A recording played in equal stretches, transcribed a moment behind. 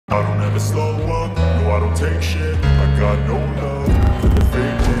I don't ever slow up, no I don't take shit. I got no love for the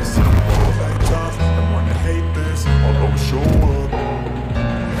fakeness. If you wanna play tough and wanna hate this, I'll always show up.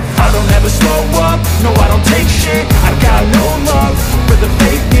 I don't ever slow up, no I don't take shit. I got no love for the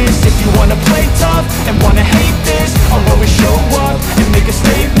fakeness. If you wanna play tough and wanna hate this, I'll always show up and make a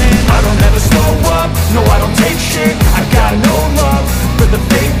statement. I don't ever slow up, no I don't take shit. I got no love for the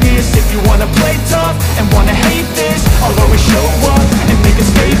fakeness. If you wanna play tough and wanna hate this, I'll always show up and make a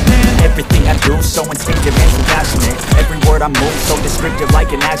statement. Everything I do so instinctive and so passionate. Every word I move so descriptive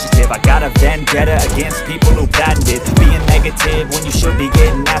like an adjective. I got a vendetta against people who patented being negative when you should be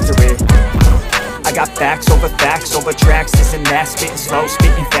getting after it. I got facts over tracks, this and that. Spitting slow,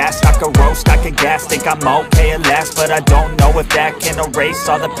 spitting fast, I could roast, I could gas. Think I'm okay at last, but I don't know if that can erase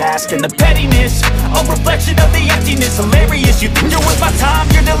all the past. And the pettiness, a reflection of the emptiness. Hilarious, you think you're worth my time,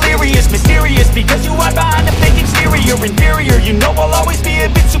 you're delirious. Mysterious, because you hide behind a fake exterior. Inferior, you know I'll always be a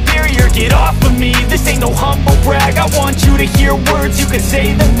bit superior. Get off of me, this ain't no humble brag. I want you to hear words, you can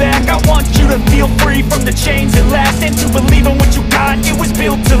say them back. I want you to feel free from the chains that last, and to believe in what you got, it was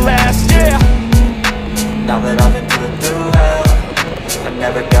built to last, yeah. Now that I've been put through hell, I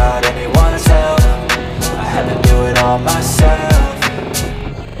never got anyone's help. I had to do it all myself.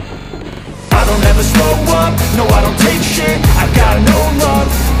 I don't ever slow up, no I don't take shit. I got no love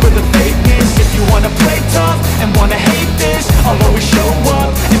for the fakeness. If you wanna play tough and wanna hate this, I'll always show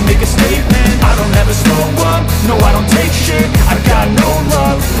up and make a statement. I don't ever slow up, no I don't take shit. I got no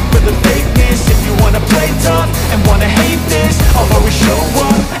love for the fakeness. If you wanna play tough and wanna hate this, I'll always show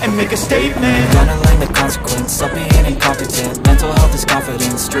up and make a statement. Gonna learn the consequence of being incompetent. Mental health is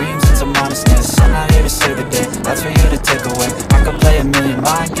confidence, dreams and some honestness. I'm not here to save the day, that's for you to take away. I could play a million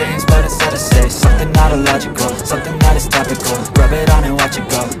mind games, but instead I say something not illogical, something that is topical. Rub it on and watch it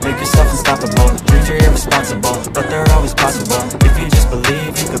go, make yourself unstoppable. Dreams are irresponsible, but they're always possible. If you just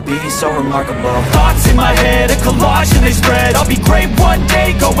believe, you could be so remarkable. Thoughts in my head, a collage and they spread. I'll be great one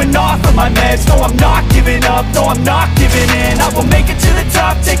day, going off of my meds. No, I'm not giving up, no, I'm not giving in. I will make it to the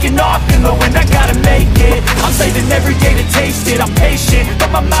top, taking off in the wind. I gotta make it, I'm saving every day to taste it. I'm patient,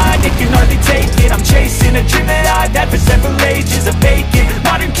 but my mind, it can hardly take it. I'm chasing a dream that I've had for several ages. A vacant,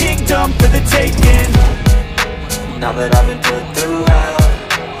 modern kingdom for the taking. Now that I've been put through hell,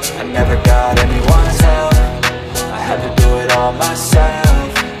 I never got anyone's help. I had to do it all myself.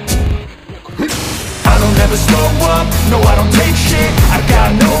 I don't ever slow up, no I don't take shit. I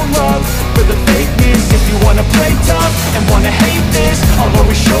got no love for the fakeness. If you wanna play tough and wanna hate this, I'll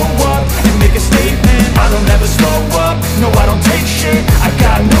always show up and make a statement. I don't ever slow up, no I don't take shit. I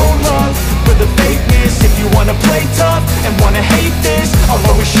got no love for the fakeness. If you wanna play tough and wanna hate this, I'll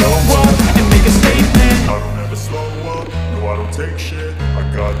always show up and make a statement. I don't ever slow up, no I don't take shit. I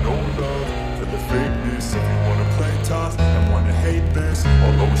got no love for the fakeness. If you wanna play tough and wanna hate this,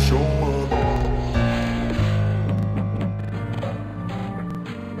 I'll always show up.